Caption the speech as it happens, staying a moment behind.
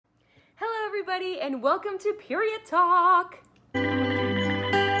everybody, and welcome to Period Talk.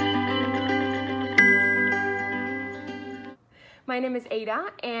 My name is Ada,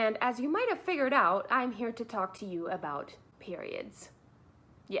 and as you might have figured out, I'm here to talk to you about periods.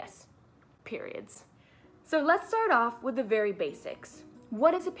 Yes, periods. So let's start off with the very basics.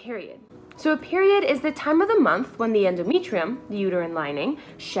 What is a period? So a period is the time of the month when the endometrium, the uterine lining,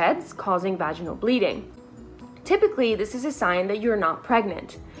 sheds, causing vaginal bleeding. Typically, this is a sign that you're not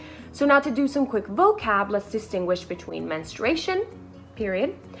pregnant. So now to do some quick vocab, let's distinguish between menstruation,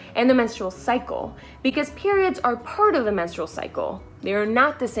 period, and the menstrual cycle, because periods are part of the menstrual cycle. They are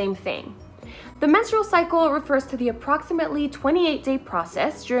not the same thing. The menstrual cycle refers to the approximately 28-day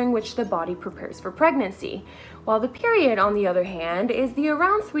process during which the body prepares for pregnancy, while the period, on the other hand, is the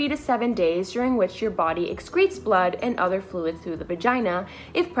around 3 to 7 days during which your body excretes blood and other fluids through the vagina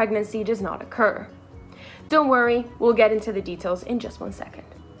if pregnancy does not occur. Don't worry, we'll get into the details in just one second.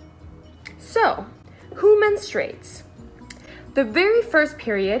 So, who menstruates? The very first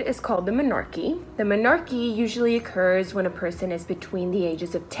period is called the menarche. The menarche usually occurs when a person is between the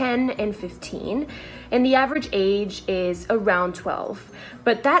ages of 10 and 15, and the average age is around 12.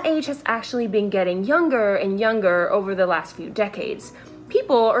 But that age has actually been getting younger and younger over the last few decades.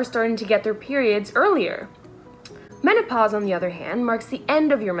 People are starting to get their periods earlier. Menopause, on the other hand, marks the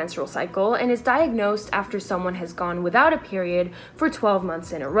end of your menstrual cycle and is diagnosed after someone has gone without a period for 12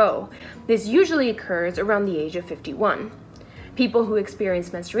 months in a row. This usually occurs around the age of 51. People who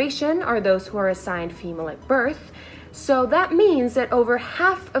experience menstruation are those who are assigned female at birth, so that means that over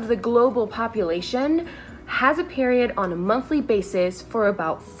half of the global population has a period on a monthly basis for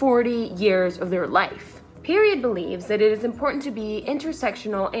about 40 years of their life. Period believes that it is important to be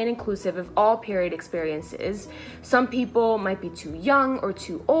intersectional and inclusive of all period experiences. Some people might be too young or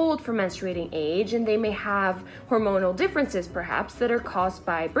too old for menstruating age, and they may have hormonal differences perhaps that are caused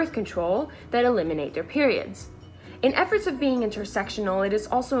by birth control that eliminate their periods. In efforts of being intersectional, it is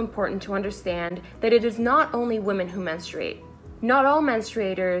also important to understand that it is not only women who menstruate. Not all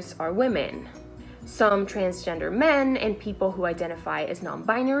menstruators are women. Some transgender men and people who identify as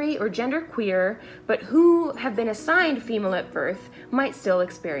non-binary or genderqueer, but who have been assigned female at birth, might still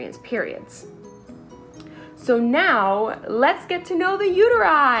experience periods. So now, let's get to know the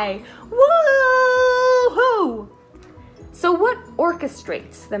uteri! Woo-hoo! So what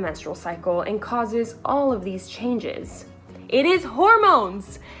orchestrates the menstrual cycle and causes all of these changes? It is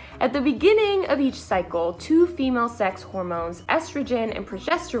hormones! At the beginning of each cycle, two female sex hormones, estrogen and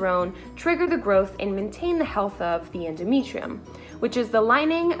progesterone, trigger the growth and maintain the health of the endometrium, which is the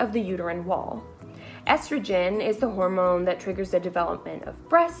lining of the uterine wall. Estrogen is the hormone that triggers the development of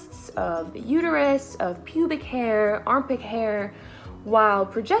breasts, of the uterus, of pubic hair, armpit hair, while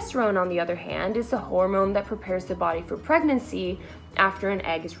progesterone, on the other hand, is the hormone that prepares the body for pregnancy after an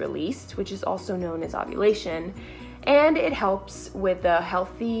egg is released, which is also known as ovulation, and it helps with the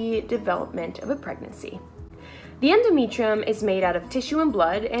healthy development of a pregnancy. The endometrium is made out of tissue and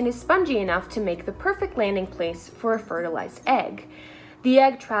blood and is spongy enough to make the perfect landing place for a fertilized egg. The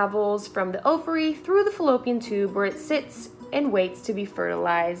egg travels from the ovary through the fallopian tube where it sits and waits to be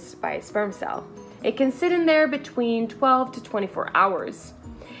fertilized by a sperm cell. It can sit in there between 12 to 24 hours.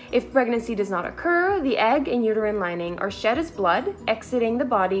 If pregnancy does not occur, the egg and uterine lining are shed as blood, exiting the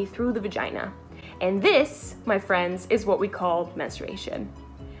body through the vagina. And this, my friends, is what we call menstruation.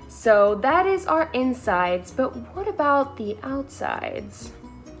 So that is our insides, but what about the outsides?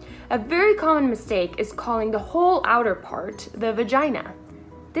 A very common mistake is calling the whole outer part the vagina.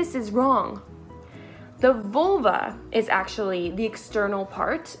 This is wrong. The vulva is actually the external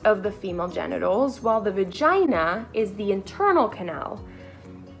part of the female genitals, while the vagina is the internal canal.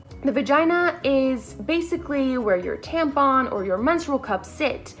 The vagina is basically where your tampon or your menstrual cup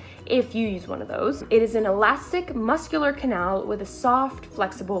sit, if you use one of those. It is an elastic, muscular canal with a soft,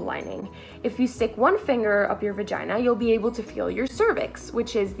 flexible lining. If you stick one finger up your vagina, you'll be able to feel your cervix,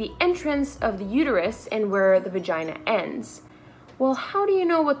 which is the entrance of the uterus and where the vagina ends. Well, how do you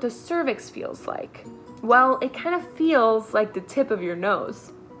know what the cervix feels like? Well, it kind of feels like the tip of your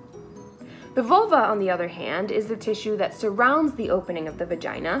nose. The vulva, on the other hand, is the tissue that surrounds the opening of the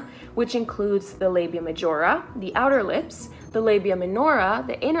vagina, which includes the labia majora, the outer lips, the labia minora,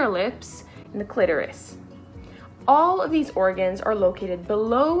 the inner lips, and the clitoris. All of these organs are located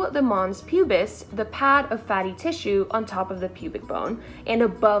below the mons pubis, the pad of fatty tissue on top of the pubic bone, and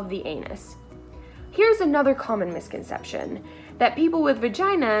above the anus. Here's another common misconception, that people with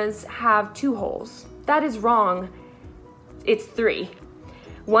vaginas have 2 holes. That is wrong. It's 3.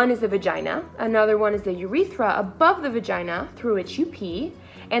 One is the vagina, another one is the urethra above the vagina through which you pee,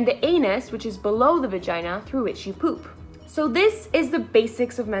 and the anus, which is below the vagina, through which you poop. So this is the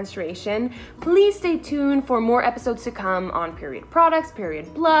basics of menstruation. Please stay tuned for more episodes to come on period products,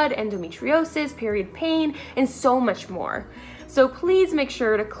 period blood, endometriosis, period pain, and so much more. So please make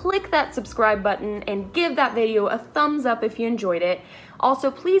sure to click that subscribe button and give that video a thumbs up if you enjoyed it.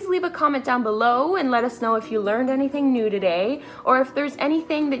 Also, please leave a comment down below and let us know if you learned anything new today, or if there's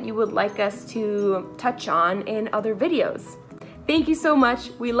anything that you would like us to touch on in other videos. Thank you so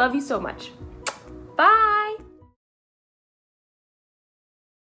much. We love you so much. Bye!